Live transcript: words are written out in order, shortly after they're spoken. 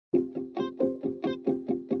I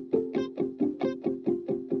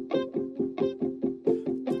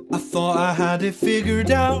thought I had it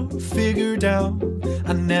figured out, figured out.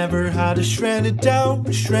 I never had a shredded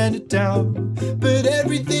doubt, shredded doubt. But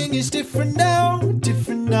everything is different now,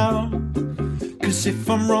 different now. Cause if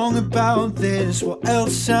I'm wrong about this, what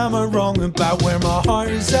else am I wrong about? Where my heart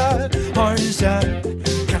is at, heart is at.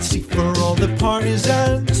 Can't see for all the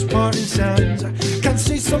partisans, partisans. Can't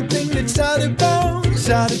say something that's out of bounds,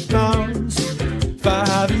 out of bounds. If I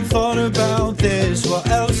haven't thought about this, what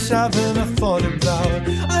else haven't I thought about?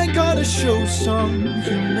 I gotta show some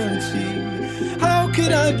humility. How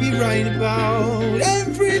could I be right about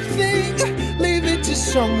everything? Leave it to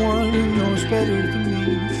someone who knows better than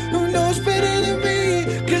me, who knows better than me.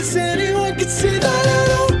 Cause anyone could say that I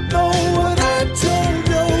don't know what I don't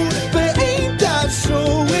know. But ain't that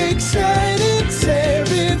so exciting,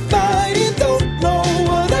 terrifying? Don't know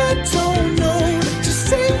what I don't know. Just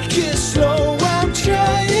take it slow, I'm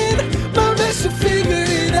trying my best to figure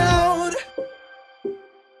it out.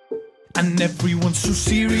 And everyone's so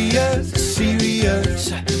serious,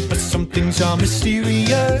 serious. But some things are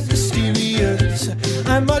mysterious, mysterious.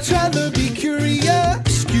 I'd much rather be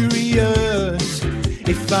curious, curious.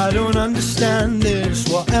 If I don't understand this,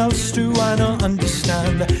 what else do I not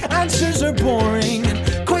understand? Answers are boring,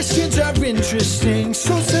 questions are interesting,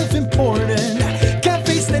 so self-important. Can't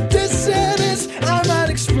face the dissonance, I'm out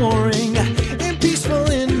exploring in peaceful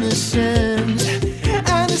innocence.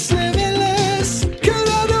 And it's limitless, cause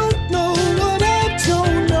I don't know what I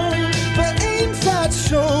don't know. But ain't that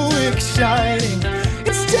so exciting?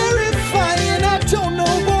 It's terrifying, I don't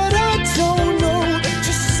know what I don't know.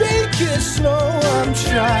 Just take it slow, I'm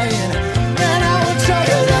trying. And I will try,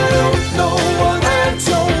 cause I don't know what I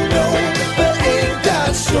don't know. But ain't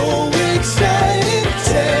that so exciting,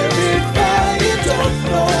 terrifying? Don't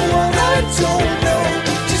know what I don't know.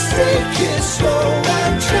 Just take it slow,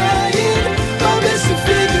 I'm trying my best to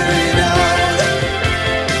figure it out.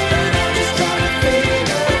 And I'm just trying to figure it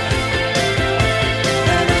out.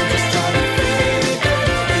 And I'm just trying to figure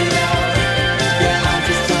it out. Yeah, I'm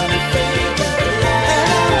just trying to figure it out. And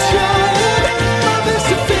I'm trying my best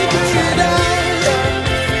to figure it out.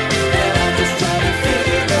 And I'm just trying to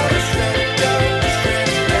figure it out.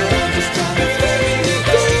 And I'm just trying to figure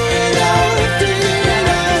it out, figure it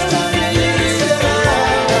out, figure it out.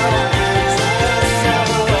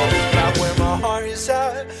 About where my heart is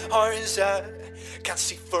at, heart is at. Can't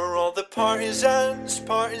see for all the partisans,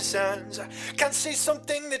 partisans. Can't say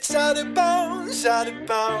something that's out of bounds, out of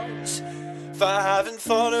bounds. If I haven't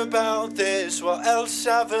thought about this, what else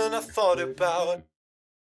haven't I thought about?